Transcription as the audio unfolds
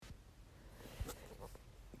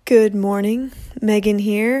Good morning, Megan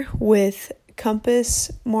here with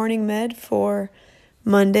Compass Morning Med for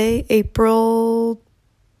Monday, April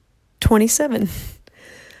 27.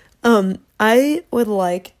 I would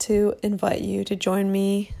like to invite you to join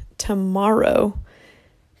me tomorrow,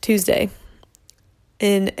 Tuesday,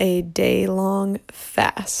 in a day-long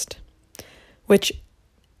fast, which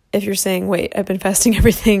if you're saying, wait, I've been fasting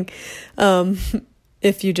everything,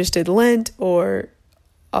 if you just did Lent or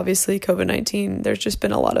obviously COVID-19, there's just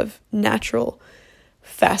been a lot of natural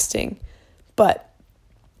fasting, but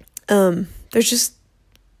there's just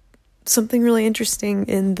something really interesting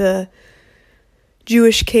in the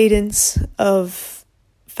Jewish cadence of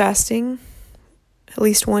fasting, at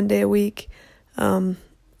least one day a week. On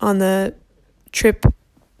the trip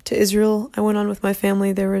to Israel I went on with my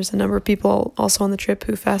family, there was a number of people also on the trip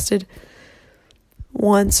who fasted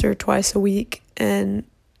once or twice a week, and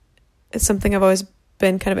it's something I've always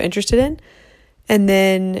been kind of interested in. And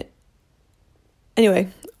then anyway,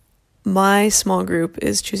 my small group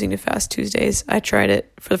is choosing to fast Tuesdays. I tried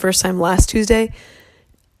it for the first time last Tuesday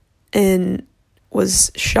and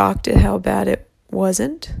was shocked at how bad it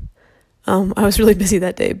wasn't. I was really busy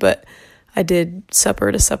that day, but I did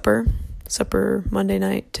supper to supper Monday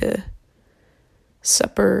night to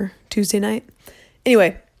supper Tuesday night.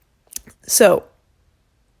 Anyway, so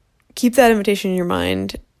keep that invitation in your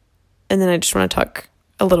mind. And then I just want to talk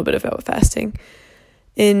a little bit about fasting.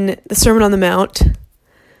 In the Sermon on the Mount,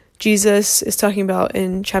 Jesus is talking about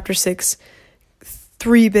in chapter 6,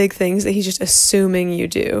 3 big things that he's just assuming you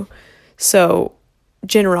do. So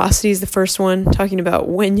generosity is the first one, talking about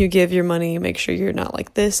when you give your money, make sure you're not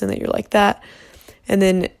like this and that you're like that. And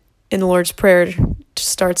then in the Lord's Prayer, it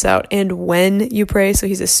starts out, and when you pray, so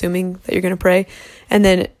he's assuming that you're going to pray. And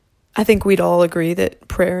then I think we'd all agree that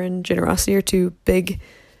prayer and generosity are 2 big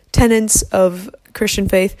tenets of Christian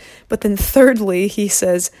faith. But then thirdly, he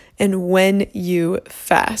says, and when you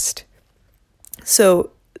fast.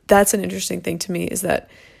 So that's an interesting thing to me, is that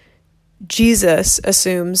Jesus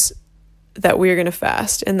assumes that we're going to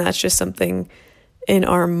fast, and that's just something in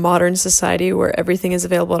our modern society where everything is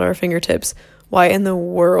available at our fingertips. Why in the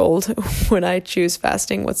world would I choose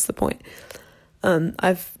fasting? What's the point?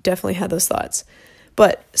 I've definitely had those thoughts.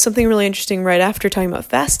 But something really interesting right after talking about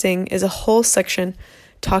fasting is a whole section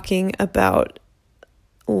talking about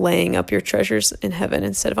laying up your treasures in heaven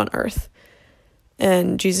instead of on earth.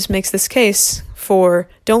 And Jesus makes this case for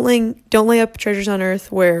don't lay up treasures on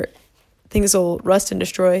earth where things will rust and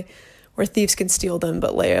destroy, where thieves can steal them,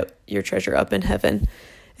 but lay up your treasure up in heaven.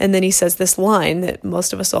 And then he says this line that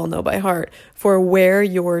most of us all know by heart: for where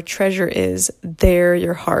your treasure is, there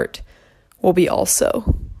your heart will be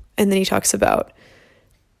also. And then he talks about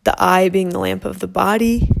the eye being the lamp of the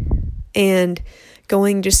body, and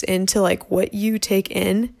going just into like what you take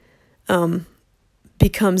in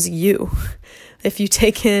becomes you. If you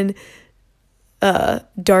take in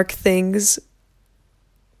dark things,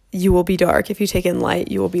 you will be dark. If you take in light,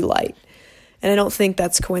 you will be light. And I don't think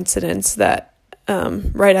that's coincidence that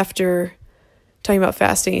right after talking about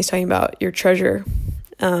fasting, he's talking about your treasure.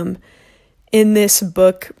 In this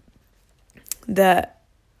book that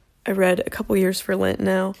I read a couple years for Lent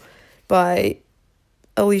now by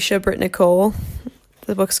Alicia Britt Nicole,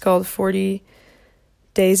 the book's called 40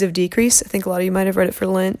 Days of Decrease. I think a lot of you might have read it for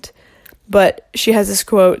Lent. But she has this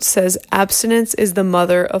quote, says, abstinence is the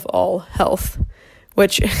mother of all health,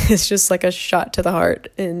 which is just like a shot to the heart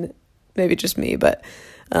in maybe just me, but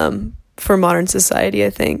for modern society, I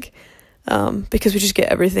think, because we just get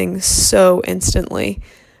everything so instantly.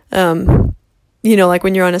 Like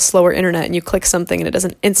when you're on a slower internet and you click something and it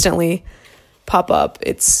doesn't instantly pop up,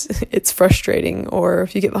 it's frustrating. Or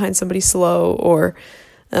if you get behind somebody slow, or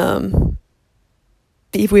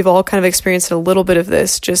if we've all kind of experienced a little bit of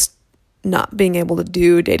this, just not being able to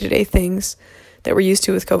do day-to-day things that we're used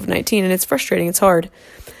to with COVID-19, and it's frustrating, it's hard.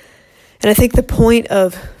 And I think the point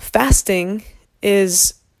of fasting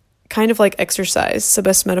is kind of like exercise. It's the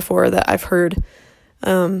best metaphor that I've heard.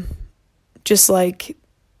 Just like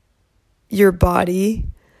your body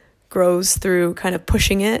grows through kind of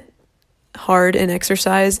pushing it hard in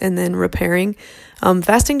exercise and then repairing.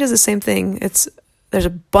 Fasting does the same thing. There's a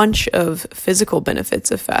bunch of physical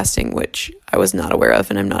benefits of fasting, which I was not aware of,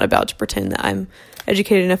 and I'm not about to pretend that I'm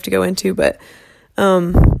educated enough to go into, but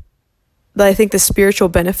I think the spiritual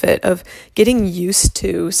benefit of getting used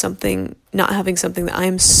to something, not having something that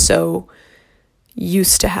I'm so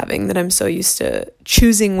used to having, that I'm so used to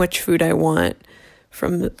choosing which food I want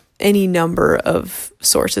from any number of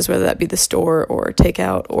sources, whether that be the store or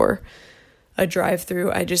takeout or a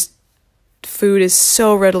drive-through. Food is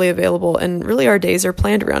so readily available, and really our days are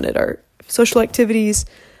planned around it. Our social activities,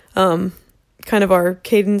 kind of our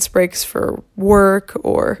cadence breaks for work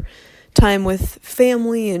or time with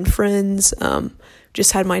family and friends.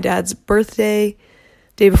 Just had my dad's birthday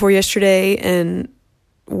day before yesterday, and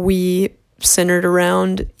we centered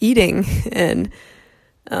around eating and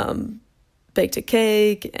baked a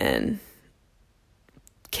cake and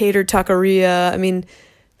catered taqueria. I mean,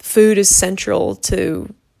 food is central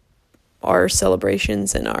to our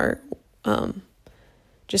celebrations and our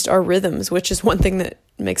just our rhythms, which is one thing that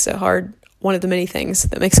makes it hard. One of the many things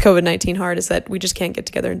that makes COVID-19 hard is that we just can't get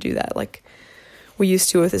together and do that like we used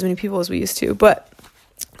to with as many people as we used to. But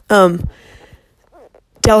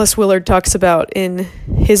Dallas Willard talks about in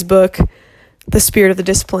his book, The Spirit of the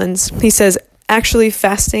Disciplines, he says, actually,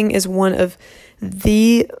 fasting is one of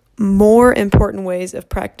the more important ways of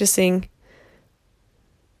practicing.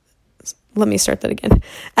 Let me start that again.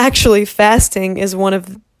 Actually, fasting is one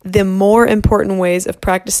of the more important ways of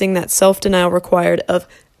practicing that self-denial required of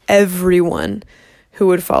everyone who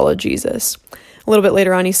would follow Jesus. A little bit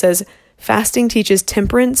later on, he says, fasting teaches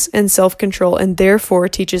temperance and self-control and therefore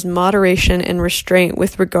teaches moderation and restraint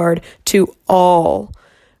with regard to all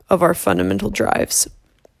of our fundamental drives.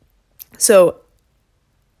 So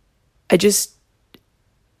I just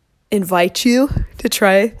invite you to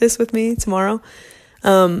try this with me tomorrow.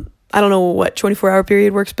 I don't know what 24-hour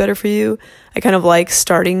period works better for you. I kind of like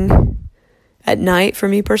starting at night for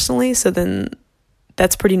me personally. So then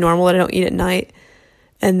that's pretty normal that I don't eat at night.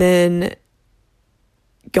 And then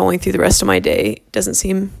going through the rest of my day doesn't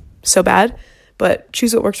seem so bad. But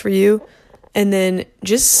choose what works for you. And then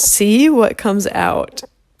just see what comes out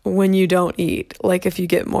when you don't eat. Like if you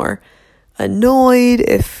get more annoyed,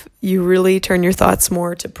 if you really turn your thoughts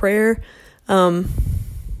more to prayer,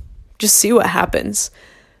 just see what happens.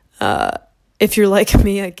 If you're like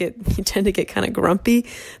me, you tend to get kind of grumpy.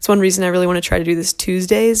 It's one reason I really want to try to do this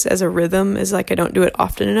Tuesdays as a rhythm, is like I don't do it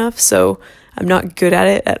often enough, so I'm not good at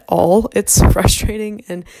it at all. It's frustrating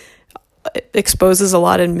and it exposes a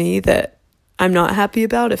lot in me that I'm not happy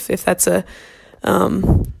about. If that's a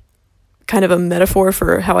kind of a metaphor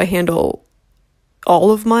for how I handle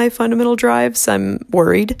all of my fundamental drives, I'm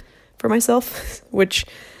worried for myself, which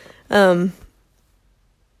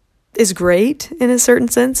is great in a certain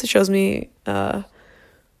sense. It shows me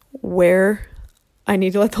where I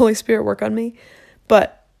need to let the Holy Spirit work on me.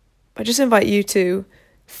 But I just invite you to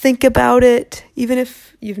think about it, even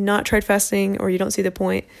if you've not tried fasting or you don't see the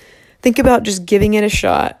point. Think about just giving it a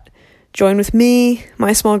shot. Join with me,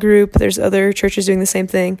 my small group. There's other churches doing the same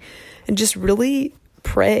thing. And just really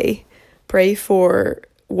pray. Pray for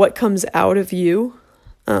what comes out of you,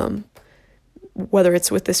 whether it's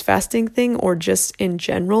with this fasting thing or just in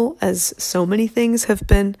general, as so many things have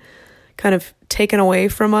been kind of taken away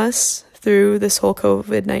from us through this whole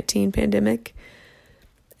COVID-19 pandemic.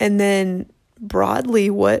 And then broadly,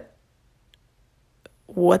 what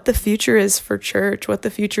the future is for church, what the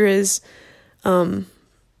future is for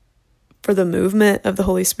the movement of the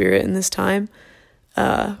Holy Spirit in this time.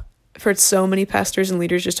 I've heard so many pastors and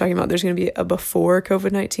leaders just talking about there's going to be a before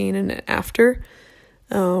COVID-19 and an after.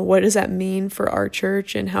 What does that mean for our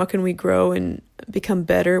church, and how can we grow and become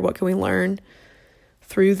better? What can we learn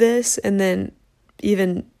through this? And then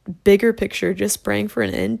even bigger picture, just praying for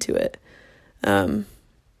an end to it.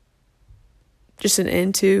 Just an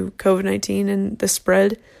end to COVID-19 and the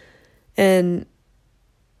spread, and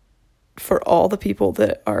for all the people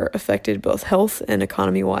that are affected, both health and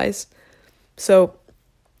economy-wise. So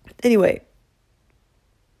anyway,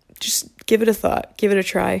 just give it a thought, give it a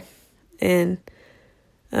try, and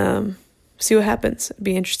see what happens.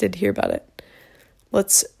 Be interested to hear about it.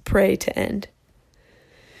 Let's pray to end.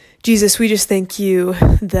 Jesus, we just thank you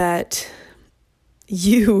that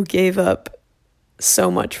you gave up so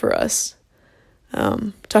much for us.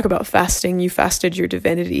 Talk about fasting. You fasted your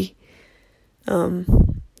divinity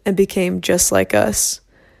and became just like us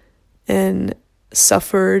and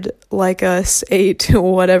suffered like us, ate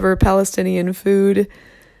whatever Palestinian food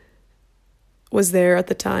was there at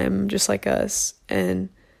the time, just like us. And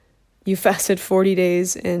you fasted 40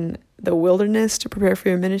 days in the wilderness to prepare for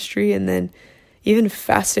your ministry, and then even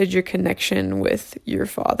fasted your connection with your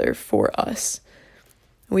Father for us.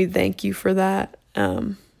 We thank you for that.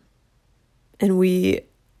 And we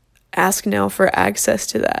ask now for access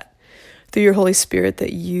to that through your Holy Spirit,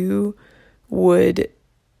 that you would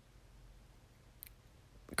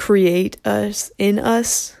create us, in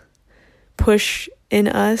us, push in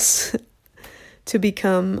us to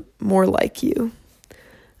become more like you.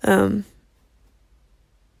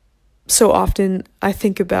 So often I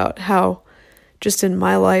think about how just in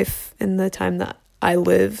my life, in the time that I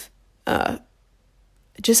live, I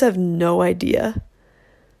just have no idea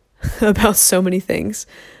about so many things.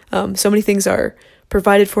 So many things are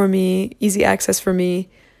provided for me, easy access for me.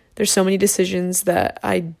 There's so many decisions that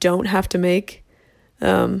I don't have to make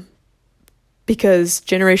because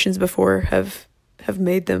generations before have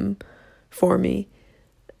made them for me.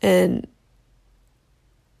 And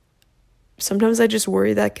sometimes I just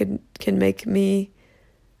worry that can make me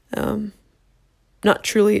not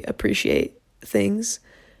truly appreciate things.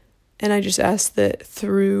 And I just ask that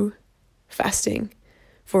through fasting,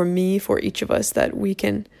 for me, for each of us, that we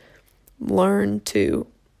can learn to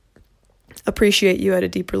appreciate you at a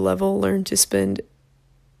deeper level, learn to spend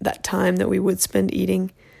that time that we would spend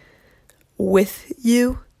eating with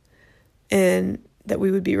you, and that we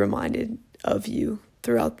would be reminded of you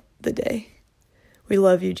throughout the day. We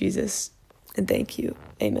love you, Jesus, and thank you.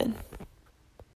 Amen.